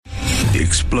the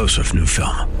explosive new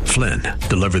film, Flynn,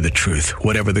 Deliver the Truth,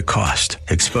 Whatever the Cost,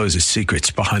 exposes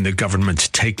secrets behind the government's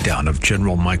takedown of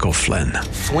General Michael Flynn.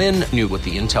 Flynn knew what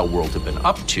the intel world had been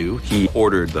up to. He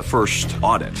ordered the first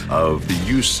audit of the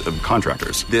use of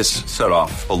contractors. This set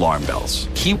off alarm bells.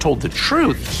 He told the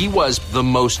truth. He was the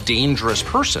most dangerous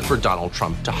person for Donald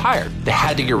Trump to hire. They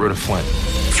had to get rid of Flynn.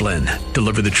 Flynn,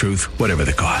 Deliver the Truth, Whatever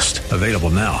the Cost. Available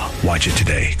now. Watch it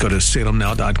today. Go to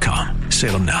salemnow.com.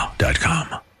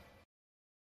 salemnow.com.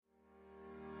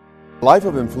 Life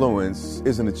of influence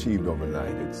isn't achieved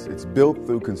overnight. It's built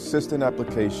through consistent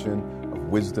application of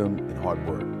wisdom and hard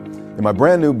work. In my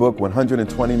brand new book,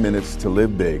 120 Minutes to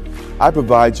Live Big, I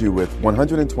provide you with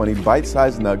 120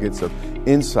 bite-sized nuggets of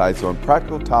insights on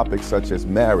practical topics such as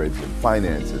marriage and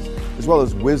finances, as well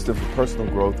as wisdom for personal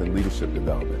growth and leadership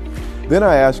development. Then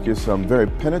I ask you some very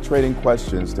penetrating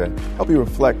questions to help you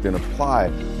reflect and apply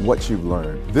what you've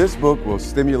learned. This book will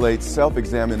stimulate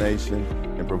self-examination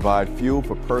and provide fuel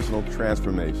for personal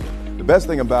transformation. The best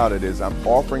thing about it is I'm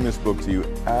offering this book to you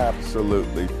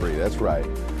absolutely free. That's right,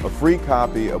 a free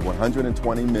copy of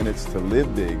 120 Minutes to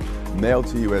Live Big mailed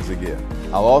to you as a gift.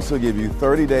 I'll also give you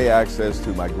 30-day access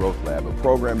to my Growth Lab, a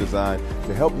program designed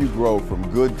to help you grow from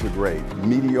good to great,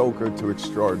 mediocre to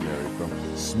extraordinary, from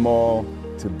small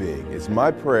to big. It's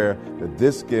my prayer that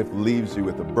this gift leaves you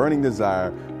with a burning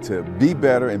desire to be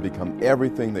better and become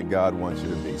everything that God wants you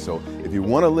to be. So if you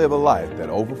want to live a life that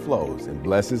overflows and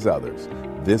blesses others,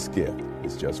 this gift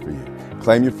is just for you.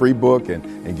 Claim your free book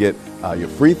and get your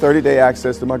free 30-day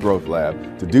access to my Growth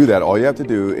Lab. To do that, all you have to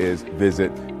do is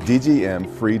visit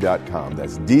dgmfree.com.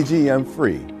 That's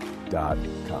dgmfree.com.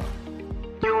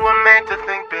 You were meant to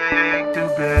think big, too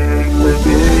big, live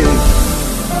big.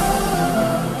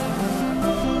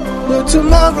 But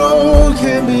tomorrow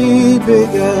can be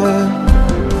bigger.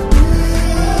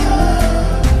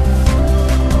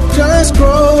 Just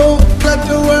grow, let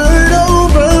the word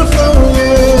overflow,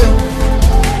 yeah.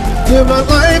 Live a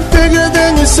life bigger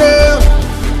than yourself.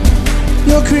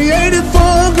 You're created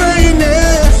for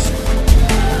greatness.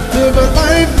 Live a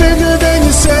life bigger than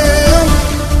yourself.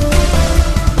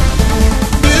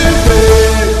 Live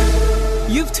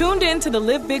big. You've tuned in to the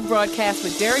Live Big broadcast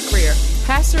with Derek Grier,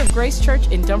 pastor of Grace Church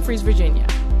in Dumfries, Virginia.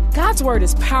 God's word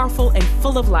is powerful and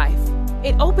full of life.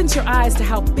 It opens your eyes to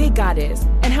how big God is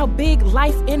and how big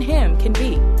life in Him can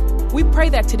be. We pray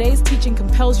that today's teaching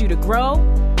compels you to grow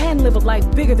and live a life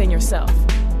bigger than yourself.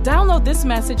 Download this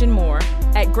message and more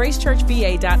at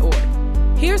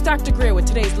gracechurchva.org. Here's Dr. Grier with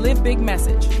today's Live Big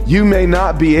message. You may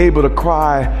not be able to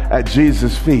cry at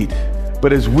Jesus' feet,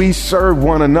 but as we serve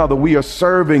one another, we are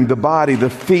serving the body, the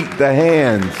feet, the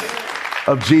hands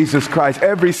of Jesus Christ.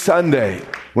 Every Sunday,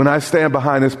 when I stand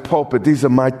behind this pulpit, these are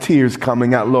my tears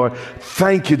coming out. Lord,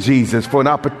 thank you, Jesus, for an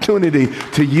opportunity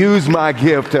to use my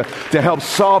gift to help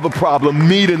solve a problem,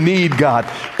 meet a need, God,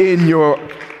 in your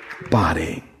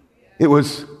body. It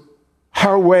was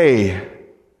her way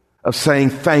of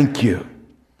saying thank you.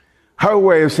 Her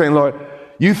way of saying, Lord,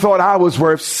 you thought I was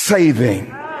worth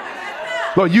saving.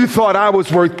 Lord, you thought I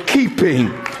was worth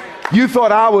keeping. You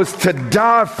thought I was to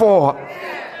die for.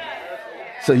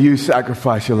 So you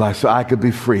sacrificed your life so I could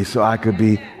be free, so I could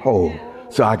be whole,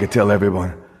 so I could tell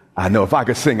everyone. I know if I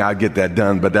could sing, I'd get that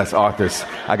done, but that's Arthur's.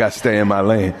 I got to stay in my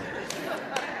lane.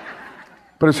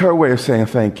 But it's her way of saying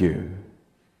thank you.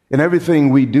 In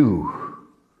everything we do,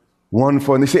 one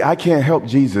for, and they say, I can't help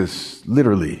Jesus,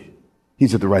 literally.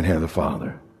 He's at the right hand of the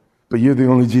Father. But you're the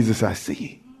only Jesus I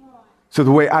see. So the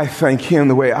way I thank Him,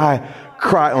 the way I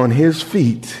cry on His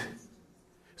feet,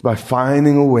 is by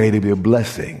finding a way to be a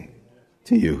blessing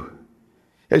to you.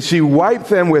 And she wiped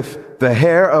them with the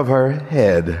hair of her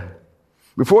head.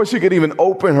 Before she could even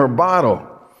open her bottle,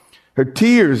 her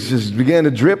tears just began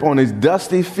to drip on His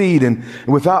dusty feet, and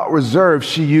without reserve,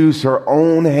 she used her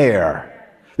own hair.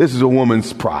 This is a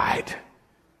woman's pride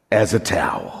as a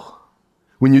towel.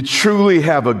 When you truly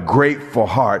have a grateful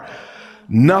heart,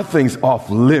 nothing's off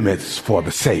limits for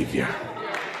the Savior.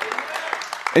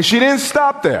 And she didn't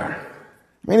stop there.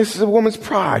 I mean, this is a woman's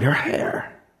pride, her hair.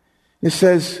 It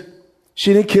says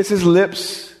she didn't kiss His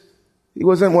lips. He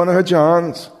wasn't one of her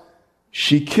Johns.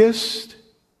 She kissed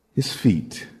His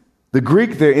feet. The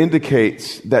Greek there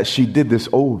indicates that she did this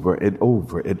over and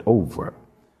over and over.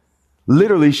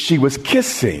 Literally, she was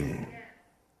kissing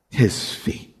His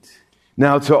feet.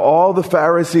 Now, to all the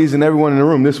Pharisees and everyone in the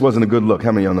room, this wasn't a good look.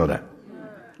 How many of y'all know that?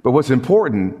 But what's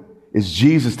important is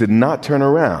Jesus did not turn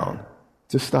around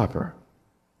to stop her.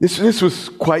 This was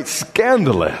quite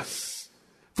scandalous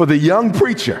for the young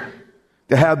preacher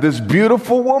to have this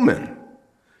beautiful woman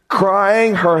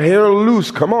crying her hair loose.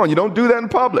 Come on, you don't do that in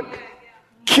public.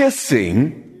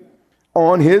 Kissing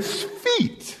on His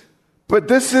feet. But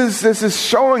this is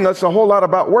showing us a whole lot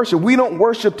about worship. We don't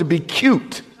worship to be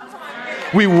cute.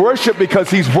 We worship because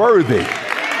he's worthy.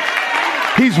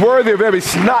 He's worthy of every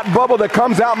snot bubble that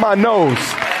comes out my nose.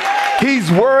 He's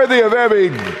worthy of every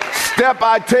step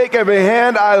I take, every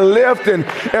hand I lift, and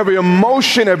every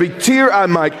emotion, every tear I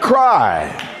might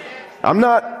cry. I'm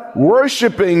not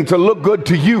worshiping to look good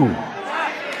to you.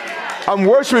 I'm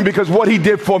worshiping because what he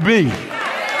did for me.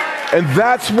 And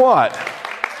that's what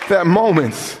that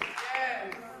moment's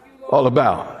all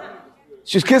about.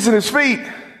 She's kissing his feet.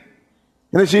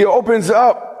 And then she opens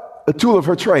up a tool of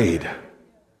her trade.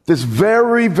 This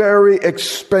very, very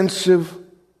expensive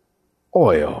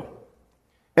oil.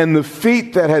 And the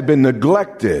feet that had been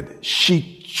neglected,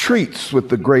 she treats with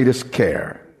the greatest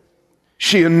care.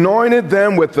 She anointed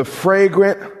them with the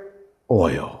fragrant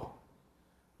oil.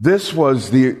 This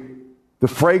was the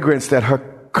fragrance that her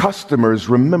customers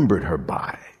remembered her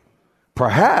by.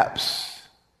 Perhaps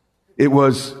it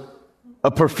was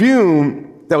a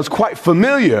perfume that was quite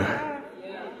familiar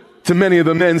to many of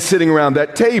the men sitting around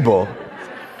that table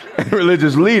and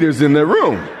religious leaders in their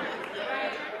room.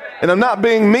 And I'm not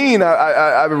being mean.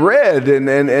 I've read,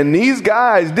 and these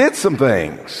guys did some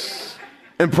things.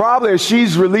 And probably as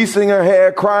she's releasing her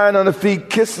hair, crying on the feet,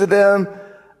 kissing them.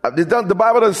 The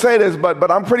Bible doesn't say this,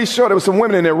 but I'm pretty sure there were some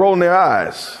women in there rolling their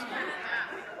eyes.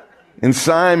 And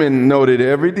Simon noted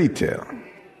every detail.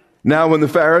 Now when the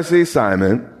Pharisee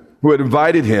Simon, who had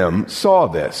invited him, saw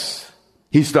this,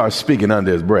 he starts speaking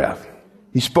under his breath.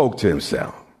 He spoke to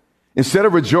himself. Instead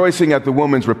of rejoicing at the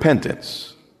woman's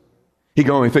repentance, he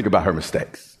can only think about her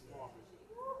mistakes.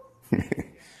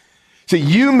 See,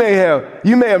 you may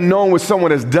have known what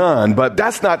someone has done, but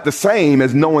that's not the same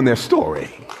as knowing their story.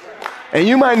 And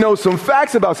you might know some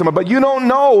facts about someone, but you don't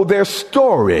know their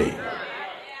story.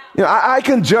 You know, I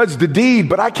can judge the deed,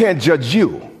 but I can't judge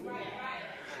you.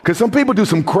 Because some people do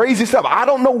some crazy stuff. I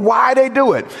don't know why they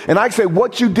do it. And I say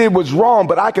what you did was wrong,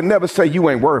 but I can never say you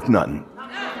ain't worth nothing.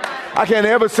 I can't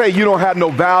ever say you don't have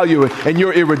no value and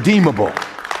you're irredeemable.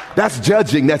 That's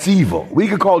judging. That's evil. We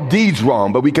can call deeds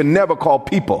wrong, but we can never call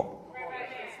people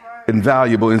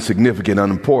invaluable, insignificant,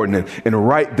 unimportant, and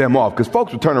write them off. Because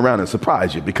folks will turn around and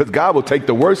surprise you, because God will take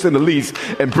the worst and the least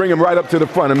and bring them right up to the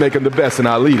front and make them the best in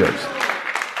our leaders.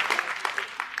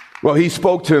 Well, he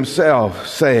spoke to himself,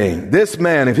 saying, this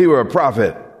man, if he were a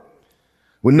prophet,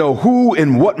 would know who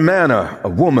and what manner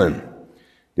of woman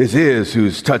this is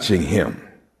who's touching him.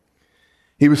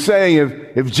 He was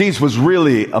saying if Jesus was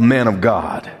really a man of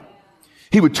God,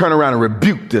 he would turn around and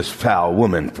rebuke this foul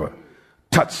woman for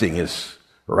touching his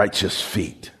righteous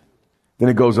feet. Then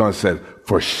it goes on and says,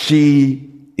 for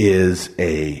she is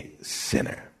a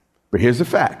sinner. But here's the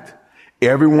fact.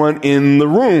 Everyone in the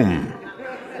room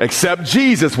except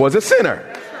Jesus was a sinner.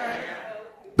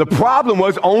 The problem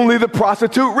was only the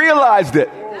prostitute realized it.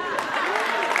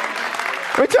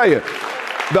 Let me tell you,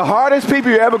 the hardest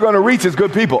people you're ever going to reach is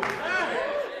good people.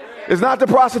 It's not the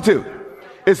prostitute.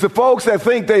 It's the folks that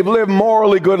think they've lived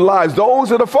morally good lives.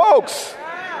 Those are the folks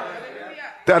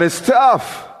that it's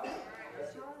tough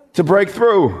to break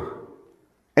through.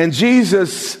 And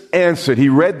Jesus answered. He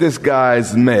read this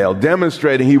guy's mail,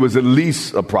 demonstrating he was at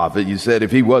least a prophet. You said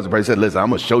if he was a prophet, he said, listen, I'm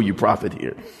going to show you prophet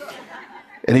here.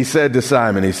 And he said to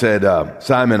Simon, he said,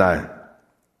 Simon, I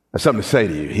have something to say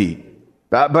to you.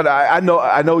 But I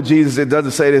know Jesus, it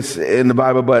doesn't say this in the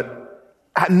Bible, but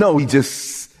I know he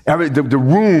just, the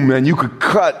room, man, you could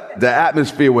cut the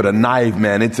atmosphere with a knife,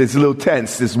 man. It's a little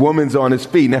tense. This woman's on his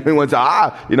feet and everyone's,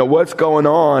 what's going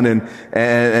on?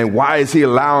 And why is he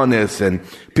allowing this? And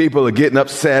people are getting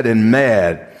upset and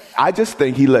mad. I just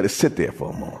think he let it sit there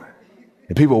for a moment.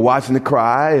 And people are watching the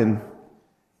cry and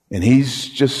he's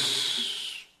just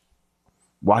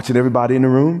watching everybody in the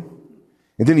room.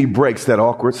 And then he breaks that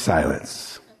awkward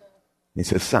silence. He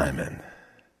says, Simon,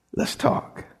 let's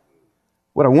talk.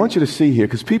 What I want you to see here,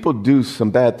 because people do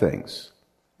some bad things.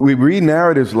 We read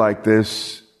narratives like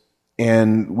this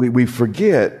and we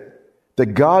forget that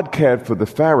God cared for the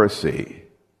Pharisee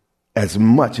as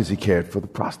much as he cared for the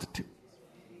prostitute.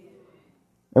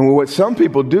 And what some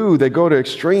people do, they go to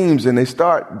extremes and they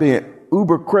start being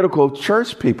uber critical of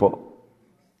church people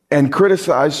and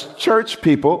criticize church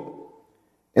people.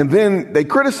 And then they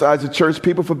criticize the church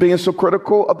people for being so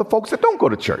critical of the folks that don't go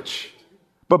to church.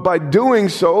 But by doing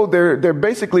so, they're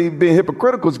basically being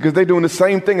hypocritical because they're doing the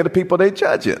same thing to the people they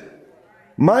judge it.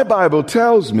 My Bible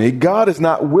tells me God is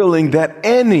not willing that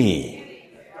any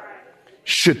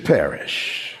should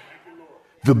perish.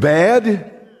 The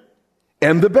bad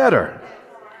and the better.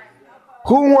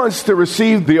 Who wants to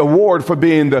receive the award for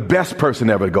being the best person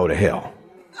ever to go to hell?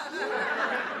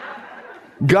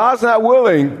 God's not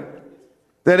willing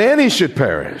that any should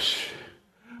perish.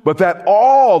 but that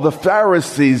all the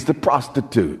Pharisees, the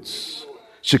prostitutes,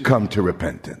 should come to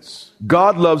repentance.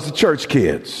 God loves the church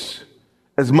kids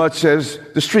as much as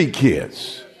the street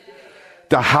kids,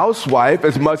 the housewife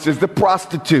as much as the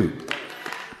prostitute,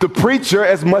 the preacher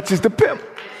as much as the pimp.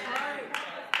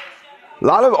 A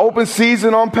lot of open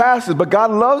season on pastors, but God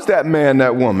loves that man,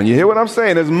 that woman. You hear what I'm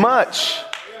saying? As much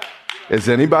as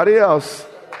anybody else.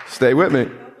 Stay with me.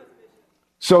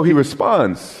 So he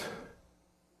responds.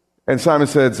 And Simon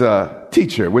says,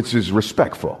 teacher, which is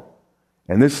respectful.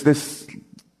 And this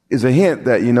is a hint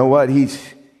that, you know what,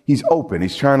 he's open.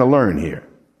 He's trying to learn here.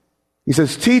 He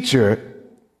says, teacher,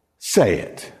 say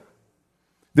it.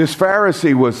 This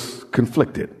Pharisee was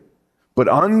conflicted, but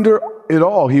under it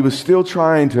all, he was still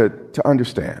trying to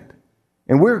understand.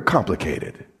 And we're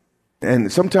complicated.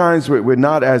 And sometimes we're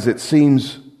not as it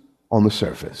seems on the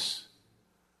surface.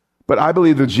 But I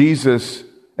believe that Jesus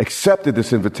accepted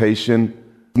this invitation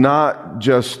not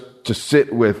just to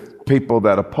sit with people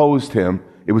that opposed him.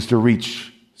 It was to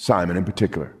reach Simon in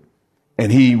particular.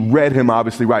 And he read him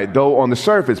obviously right, though on the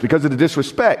surface, because of the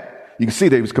disrespect, you can see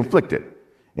that he was conflicted.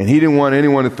 And he didn't want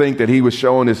anyone to think that he was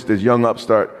showing this young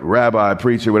upstart rabbi,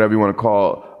 preacher, whatever you want to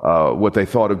call what they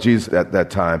thought of Jesus at that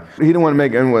time. He didn't want to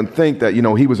make anyone think that,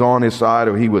 he was on his side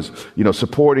or he was,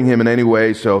 supporting him in any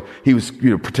way. So he was,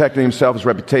 protecting himself, his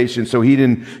reputation. So he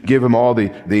didn't give him all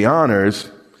the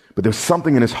honors. But there's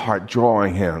something in his heart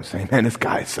drawing him, saying, man, this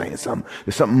guy is saying something.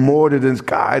 There's something more to this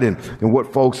guy than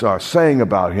what folks are saying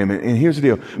about him. And here's the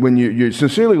deal. When you're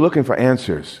sincerely looking for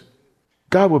answers,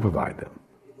 God will provide them.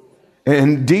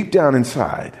 And deep down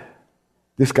inside,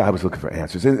 this guy was looking for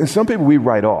answers. And some people we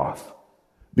write off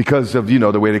because of,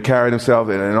 the way they carried themselves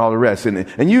and all the rest.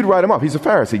 And you'd write him off. He's a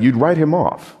Pharisee. You'd write him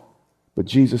off. But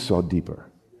Jesus saw deeper.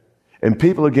 And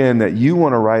people, again, that you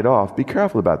want to write off, be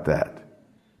careful about that.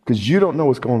 Because you don't know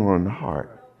what's going on in the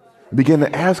heart. Begin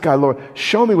to ask God, Lord,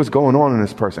 show me what's going on in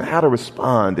this person, how to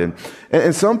respond.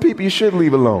 And some people you should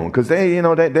leave alone because they're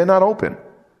not open.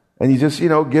 And you just, give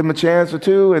them a chance or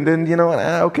two, and then,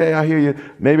 okay, I hear you,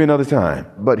 maybe another time.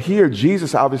 But here,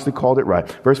 Jesus obviously called it right.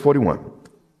 Verse 41.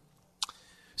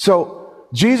 So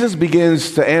Jesus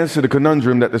begins to answer the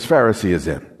conundrum that this Pharisee is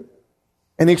in.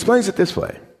 And he explains it this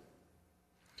way.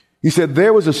 He said,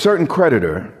 there was a certain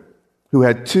creditor who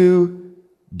had 2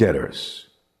 debtors.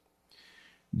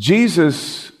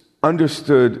 Jesus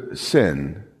understood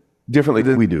sin differently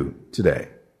than we do today.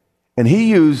 And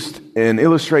he used an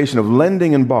illustration of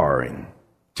lending and borrowing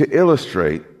to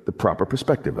illustrate the proper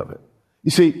perspective of it.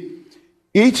 You see,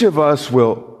 each of us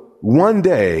will one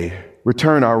day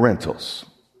return our rentals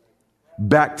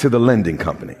back to the lending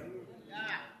company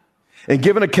and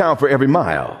give an account for every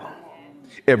mile,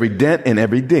 every dent, and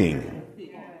every ding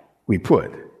we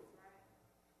put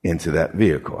into that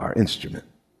vehicle, our instrument.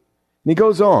 And he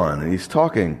goes on and he's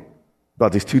talking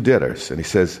about these 2 debtors. And he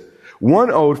says,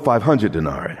 one owed 500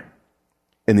 denarii.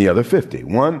 And the other 50.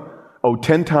 One owed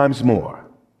 10 times more.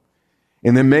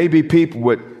 And there may be people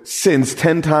with sins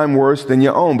 10 times worse than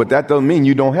your own, but that doesn't mean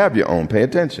you don't have your own. Pay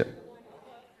attention.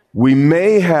 We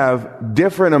may have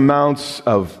different amounts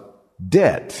of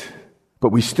debt, but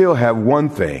we still have one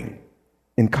thing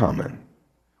in common.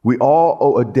 We all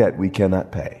owe a debt we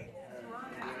cannot pay.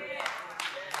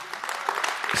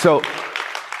 So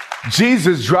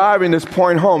Jesus driving this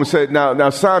point home said, now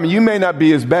Simon, you may not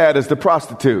be as bad as the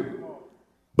prostitute.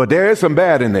 But there is some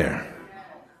bad in there.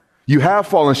 You have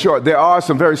fallen short. There are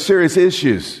some very serious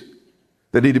issues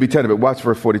that need to be tended. But watch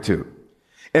verse 42.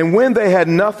 And when they had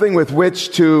nothing with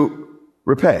which to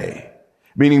repay,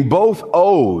 meaning both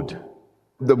owed,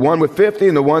 the one with 50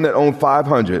 and the one that owned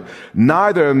 500,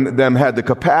 neither of them had the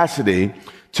capacity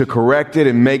to correct it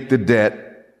and make the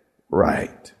debt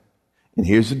right. And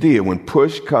here's the deal. When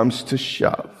push comes to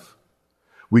shove,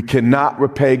 we cannot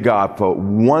repay God for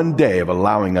one day of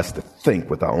allowing us to think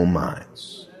with our own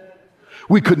minds.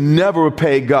 We could never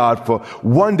repay God for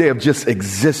one day of just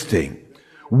existing,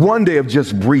 one day of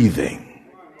just breathing.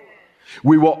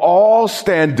 We will all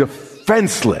stand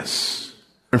defenseless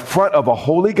in front of a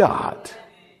holy God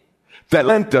that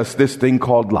lent us this thing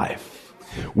called life.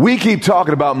 We keep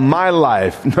talking about my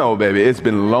life. No, baby, it's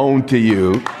been loaned to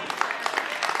you,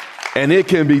 and it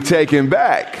can be taken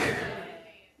back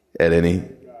at any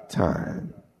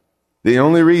time. The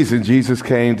only reason Jesus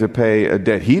came to pay a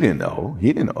debt he didn't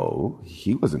owe,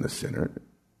 he wasn't a sinner,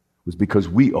 was because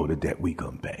we owed a debt we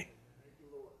couldn't pay.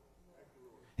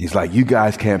 He's like, you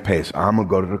guys can't pay, so I'm going to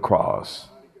go to the cross.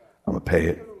 I'm going to pay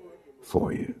it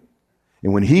for you.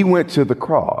 And when he went to the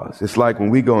cross, it's like when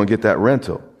we go and get that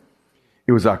rental,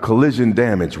 it was our collision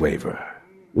damage waiver.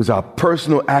 It was our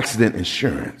personal accident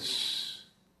insurance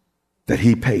that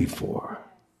he paid for.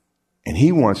 And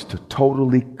he wants to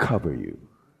totally cover you.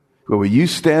 But when you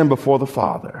stand before the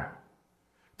Father,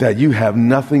 that you have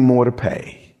nothing more to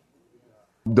pay.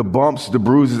 The bumps, the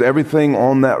bruises, everything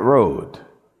on that road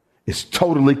is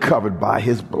totally covered by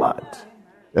his blood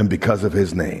and because of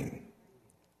his name.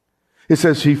 It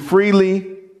says he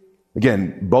freely,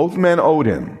 again, both men owed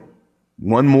him,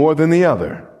 one more than the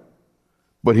other,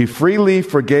 but he freely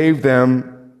forgave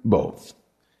them both.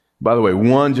 By the way,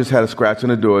 one just had a scratch on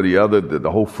the door, the other,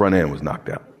 the whole front end was knocked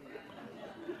out.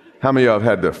 How many of y'all have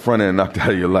had the front end knocked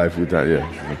out of your life?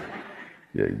 Yeah.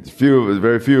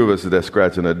 Very few of us that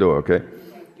scratch on that door, okay?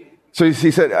 So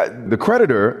he said the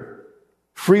creditor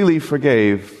freely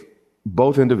forgave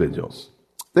both individuals.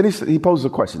 Then he posed a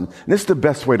question. And this is the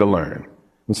best way to learn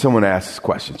when someone asks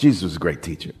questions. Jesus was a great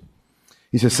teacher.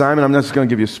 He said, Simon, I'm not just going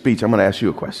to give you a speech. I'm going to ask you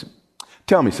a question.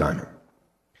 Tell me, Simon,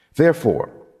 therefore,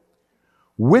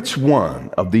 which one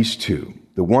of these two,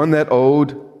 the one that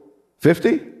owed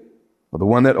 50 or the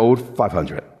one that owed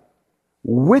 500,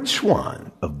 which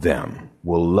one of them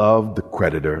will love the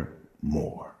creditor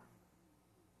more?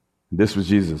 This was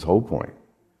Jesus' whole point.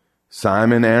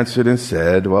 Simon answered and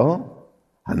said, well,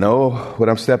 I know what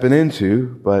I'm stepping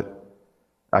into, but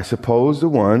I suppose the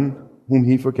one whom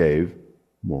he forgave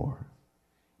more.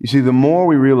 You see, the more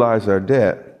we realize our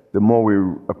debt, the more we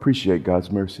appreciate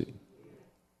God's mercy.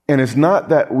 And it's not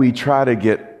that we try to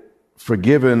get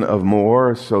forgiven of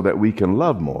more so that we can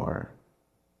love more.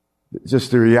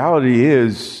 Just the reality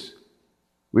is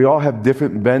we all have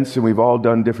different bents and we've all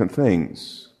done different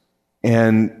things.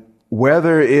 And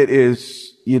whether it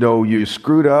is, you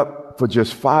screwed up for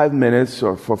just 5 minutes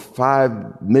or for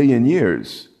 5 million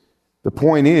years, the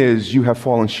point is you have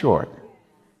fallen short.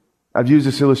 I've used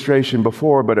this illustration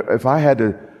before, but if I had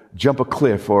to jump a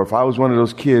cliff, or if I was one of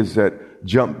those kids that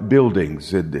jumped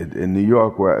buildings in New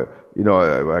York where,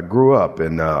 I grew up,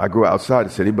 and I grew outside the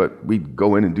city, but we'd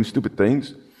go in and do stupid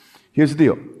things. Here's the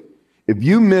deal. If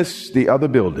you miss the other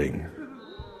building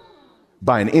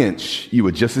by an inch, you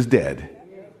were just as dead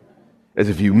as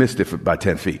if you missed it by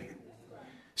 10 feet.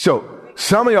 So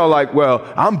some of y'all are like,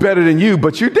 well, I'm better than you,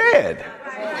 but you're dead.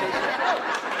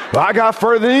 Well, I got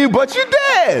further than you, but you're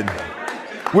dead.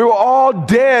 We were all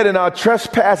dead in our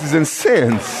trespasses and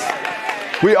sins.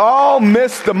 We all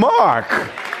missed the mark.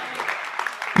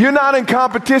 You're not in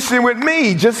competition with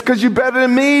me. Just because you're better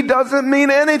than me doesn't mean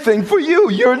anything for you.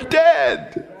 You're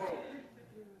dead.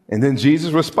 And then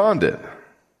Jesus responded.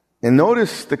 And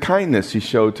notice the kindness he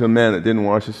showed to a man that didn't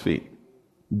wash his feet.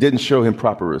 Didn't show him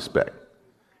proper respect.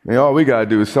 And all we got to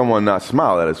do is someone not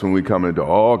smile at us when we come in the door.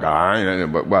 Oh,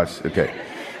 God, but watch. Okay.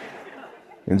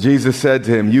 And Jesus said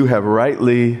to him, you have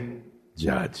rightly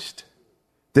judged.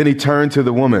 Then he turned to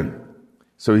the woman.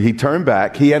 So he turned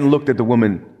back. He hadn't looked at the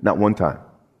woman not one time.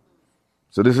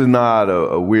 So this is not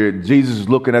a weird, Jesus is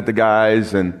looking at the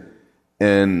guys, and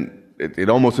it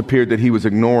almost appeared that he was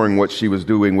ignoring what she was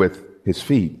doing with his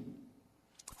feet.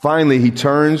 Finally, he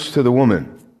turns to the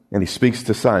woman and he speaks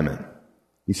to Simon.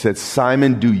 He said,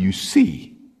 Simon, do you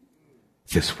see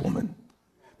this woman?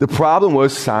 The problem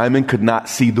was Simon could not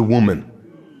see the woman.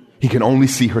 He can only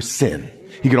see her sin.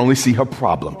 He can only see her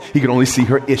problem. He can only see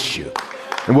her issue.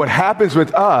 And what happens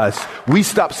with us, we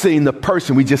stop seeing the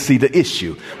person. We just see the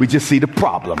issue. We just see the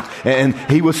problem. And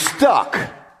he was stuck.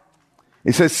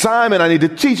 He says, Simon, I need to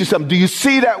teach you something. Do you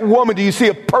see that woman? Do you see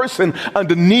a person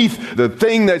underneath the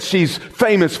thing that she's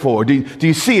famous for? Do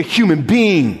you see a human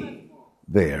being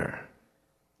there?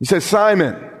 He says,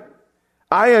 Simon,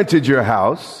 I entered your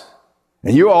house,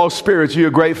 and you're all spiritual. You're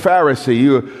a great Pharisee.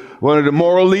 You're one of the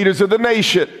moral leaders of the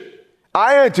nation.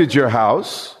 I entered your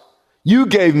house. You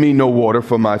gave me no water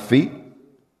for my feet,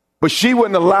 but she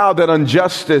wouldn't allow that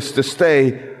injustice to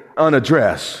stay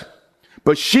unaddressed.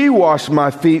 But she washed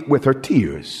my feet with her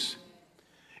tears.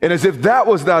 And as if that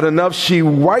was not enough, she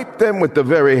wiped them with the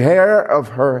very hair of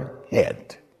her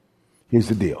head. Here's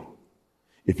the deal.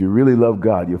 If you really love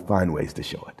God, you'll find ways to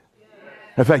show it.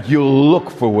 In fact, you'll look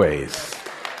for ways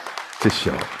to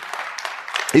show it.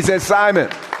 He said, Simon,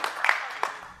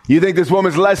 you think this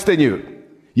woman's less than you.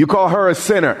 You call her a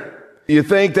sinner. You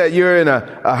think that you're in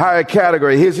a higher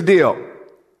category. Here's the deal.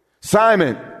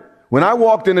 Simon, when I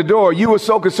walked in the door, you were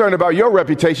so concerned about your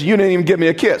reputation, you didn't even give me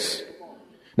a kiss.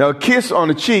 Now, a kiss on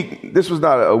the cheek, this was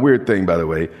not a weird thing, by the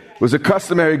way, was a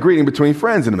customary greeting between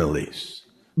friends in the Middle East.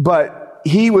 But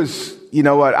he was, you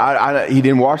know what, he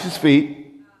didn't wash his feet.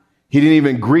 He didn't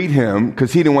even greet him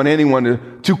because he didn't want anyone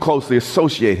to too closely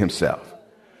associate himself.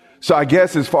 So I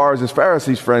guess as far as his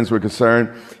Pharisees friends were concerned,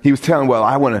 he was telling, well,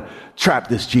 I want to trap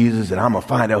this Jesus and I'm going to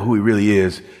find out who he really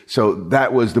is. So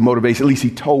that was the motivation. At least he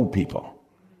told people.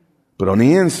 But on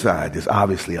the inside, there's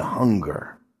obviously a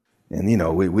hunger. And, you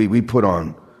know, we put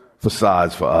on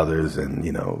facades for others and,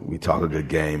 you know, we talk a good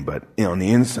game. But, you know, on the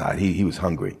inside, he was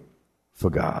hungry for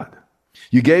God.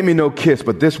 You gave me no kiss,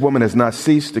 but this woman has not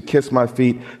ceased to kiss my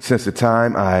feet since the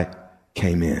time I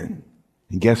came in.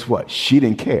 And guess what? She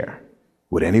didn't care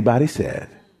what anybody said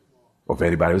or if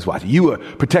anybody was watching. You were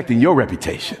protecting your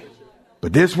reputation.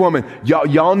 But this woman,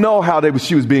 y'all know how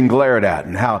she was being glared at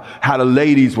and how the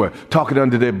ladies were talking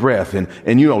under their breath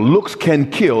and you know, looks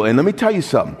can kill. And let me tell you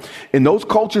something. In those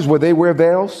cultures where they wear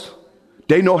veils,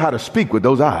 they know how to speak with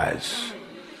those eyes.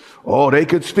 Oh, they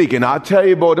could speak. And I'll tell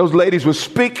you, boy, those ladies were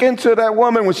speaking to that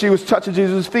woman when she was touching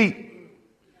Jesus' feet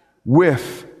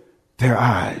with their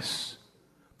eyes.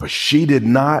 But she did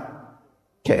not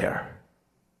care.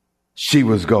 She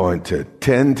was going to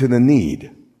tend to the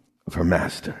need of her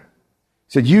master.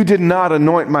 Said, you did not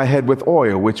anoint my head with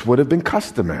oil, which would have been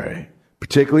customary,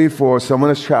 particularly for someone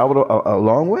that's traveled a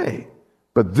long way.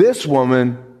 But this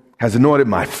woman has anointed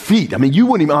my feet. I mean, you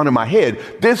wouldn't even honor my head.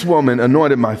 This woman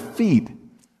anointed my feet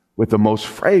with the most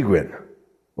fragrant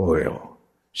oil.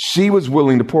 She was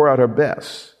willing to pour out her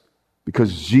best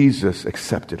because Jesus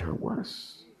accepted her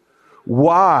worst.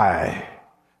 Why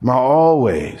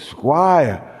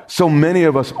are so many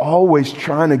of us always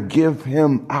trying to give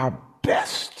him our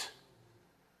best?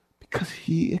 Because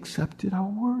he accepted our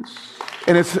worst.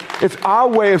 And it's our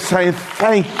way of saying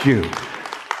thank you.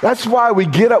 That's why we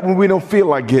get up when we don't feel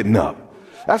like getting up.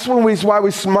 That's why we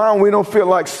smile when we don't feel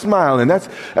like smiling.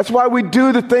 That's why we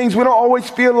do the things we don't always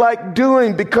feel like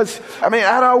doing. Because, I mean,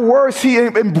 at our worst, he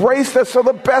embraced us. So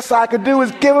the best I could do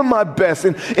is give him my best.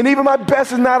 And even my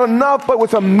best is not enough. But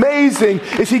what's amazing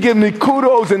is he gives me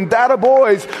kudos and data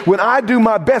boys when I do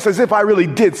my best as if I really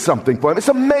did something for him. It's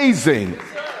amazing.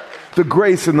 The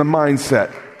grace and the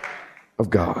mindset of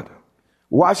God.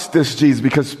 Watch this Jesus,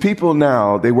 because people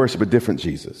now, they worship a different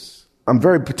Jesus. I'm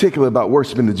very particular about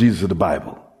worshiping the Jesus of the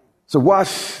Bible. So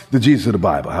watch the Jesus of the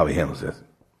Bible, how he handles this.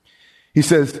 He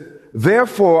says,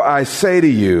 therefore I say to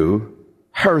you,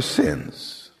 her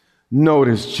sins.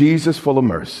 Notice Jesus, full of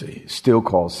mercy, still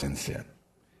calls sin, sin.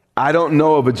 I don't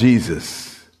know of a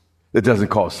Jesus that doesn't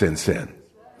call sin, sin.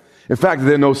 In fact, if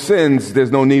there are no sins,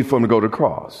 there's no need for him to go to the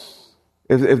cross.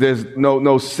 If there's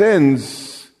no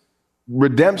sins,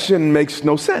 redemption makes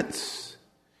no sense.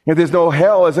 If there's no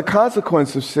hell as a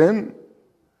consequence of sin,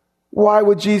 why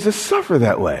would Jesus suffer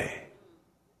that way?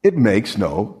 It makes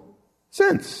no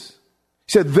sense.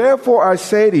 He said, therefore I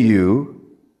say to you,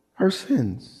 her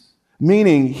sins.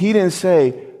 Meaning he didn't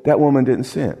say that woman didn't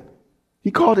sin.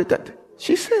 He called it that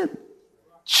she sinned.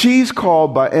 Cheese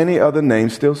called by any other name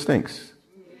still stinks.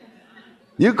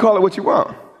 You call it what you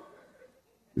want.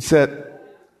 He said,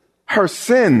 her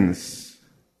sins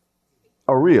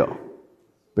are real.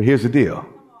 But here's the deal.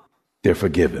 They're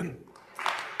forgiven.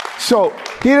 So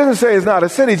he doesn't say it's not a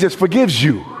sin. He just forgives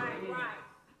you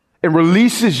and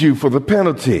releases you for the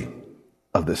penalty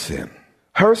of the sin.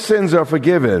 Her sins are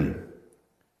forgiven,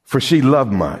 for she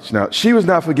loved much. Now, she was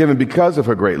not forgiven because of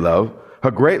her great love.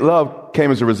 Her great love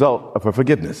came as a result of her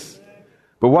forgiveness.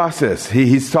 But watch this.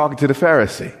 He's talking to the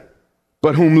Pharisee.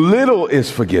 But whom little is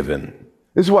forgiven.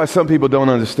 This is why some people don't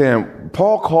understand.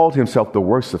 Paul called himself the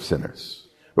worst of sinners.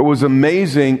 It was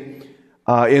amazing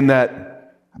in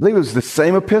that, I believe it was the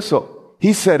same epistle.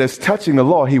 He said, as touching the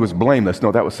law, he was blameless.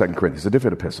 No, that was 2 Corinthians, a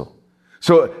different epistle.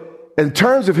 So in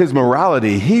terms of his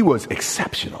morality, he was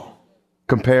exceptional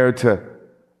compared to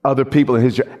other people in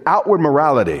his outward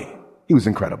morality. He was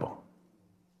incredible.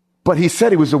 But he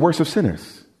said he was the worst of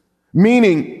sinners,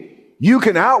 meaning you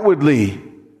can outwardly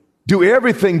do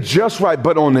everything just right,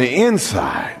 but on the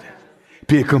inside,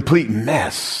 be a complete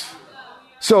mess.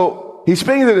 So he's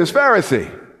speaking to this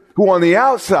Pharisee who on the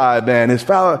outside, man, his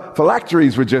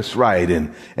phylacteries were just right.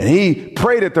 And he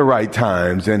prayed at the right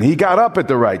times and he got up at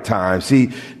the right times.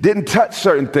 He didn't touch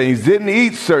certain things, didn't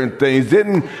eat certain things,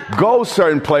 didn't go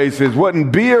certain places,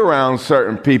 wouldn't be around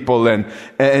certain people. And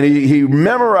he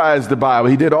memorized the Bible.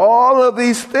 He did all of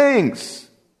these things.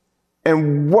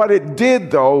 And what it did,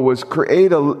 though, was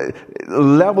create a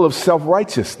level of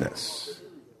self-righteousness.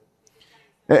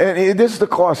 And this is the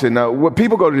caution. Now, when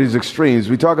people go to these extremes,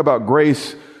 we talk about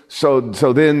grace, so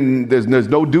then there's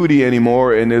no duty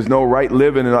anymore, and there's no right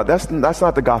living, and that's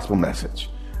not the gospel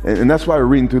message. And that's why we're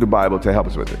reading through the Bible to help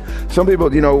us with it. Some people,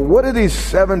 what are these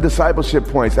 7 discipleship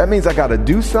points? That means I got to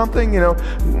do something,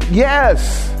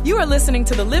 Yes. You are listening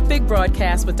to the Live Big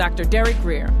broadcast with Dr. Derek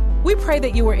Grier. We pray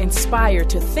that you are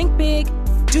inspired to think big,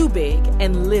 do big,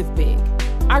 and live big.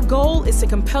 Our goal is to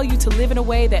compel you to live in a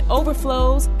way that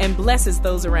overflows and blesses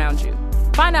those around you.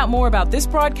 Find out more about this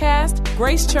broadcast,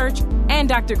 Grace Church, and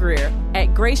Dr. Grier at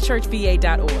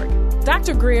gracechurchva.org.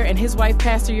 Dr. Greer and his wife,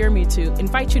 Pastor Yermutu,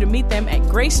 invite you to meet them at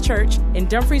Grace Church in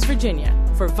Dumfries, Virginia,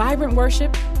 for vibrant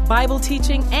worship, Bible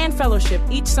teaching, and fellowship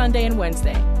each Sunday and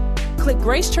Wednesday. Click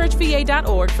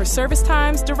gracechurchva.org for service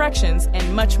times, directions,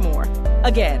 and much more.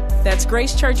 Again, that's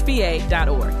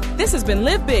gracechurchva.org. This has been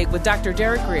Live Big with Dr.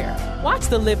 Derek Greer. Watch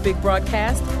the Live Big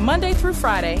broadcast Monday through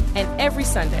Friday and every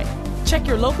Sunday. Check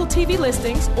your local TV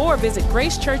listings or visit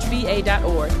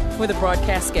gracechurchva.org for the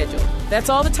broadcast schedule. That's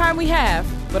all the time we have,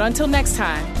 but until next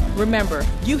time, remember,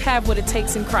 you have what it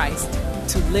takes in Christ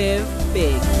to live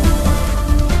big.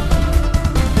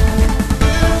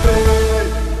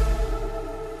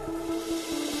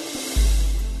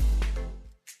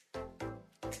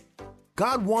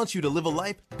 God wants you to live a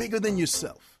life bigger than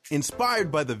yourself,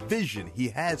 inspired by the vision He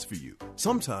has for you.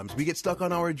 Sometimes we get stuck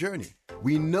on our journey.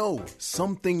 We know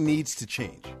something needs to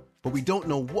change, but we don't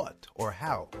know what or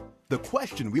how. The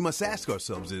question we must ask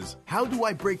ourselves is, how do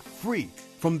I break free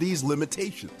from these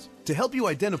limitations? To help you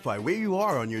identify where you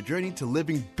are on your journey to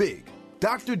living big,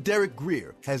 Dr. Derek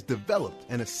Greer has developed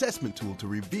an assessment tool to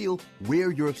reveal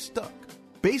where you're stuck.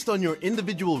 Based on your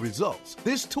individual results,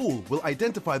 this tool will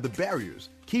identify the barriers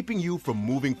keeping you from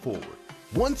moving forward.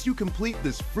 Once you complete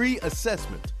this free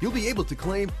assessment, you'll be able to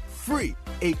claim free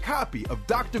a copy of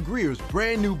Dr. Greer's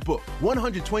brand new book,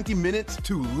 120 Minutes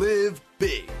to Live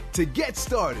Big. To get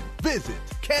started, visit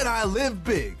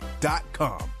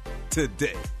canilivebig.com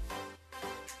today.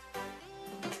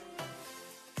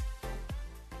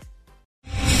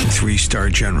 Three-star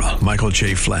General Michael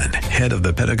J. Flynn, head of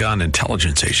the Pentagon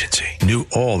Intelligence Agency, knew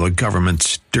all the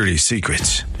government's dirty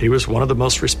secrets. He was one of the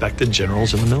most respected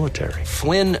generals in the military.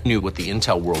 Flynn knew what the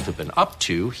intel world had been up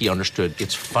to. He understood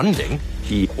its funding.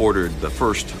 He ordered the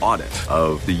first audit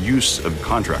of the use of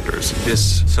contractors.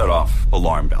 This set off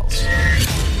alarm bells.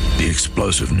 The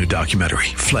explosive new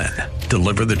documentary, Flynn,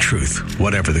 Deliver the Truth,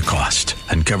 Whatever the Cost,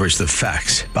 uncovers the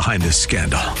facts behind this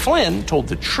scandal. Flynn told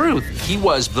the truth. He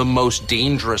was the most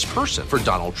dangerous person for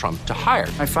Donald Trump to hire.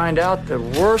 I find out the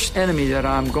worst enemy that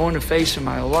I'm going to face in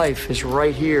my life is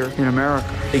right here in America.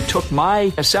 They took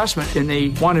my assessment and they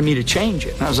wanted me to change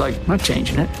it. And I was like, I'm not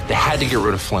changing it. They had to get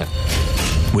rid of Flynn.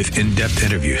 With in-depth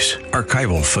interviews,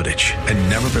 archival footage, and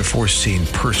never-before-seen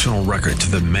personal records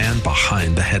of the man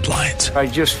behind the headlines. I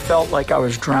just felt like I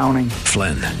was drowning.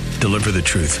 Flynn, Deliver the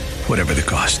Truth, Whatever the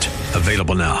Cost.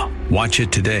 Available now. Watch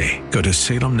it today. Go to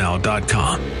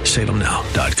salemnow.com.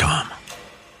 salemnow.com.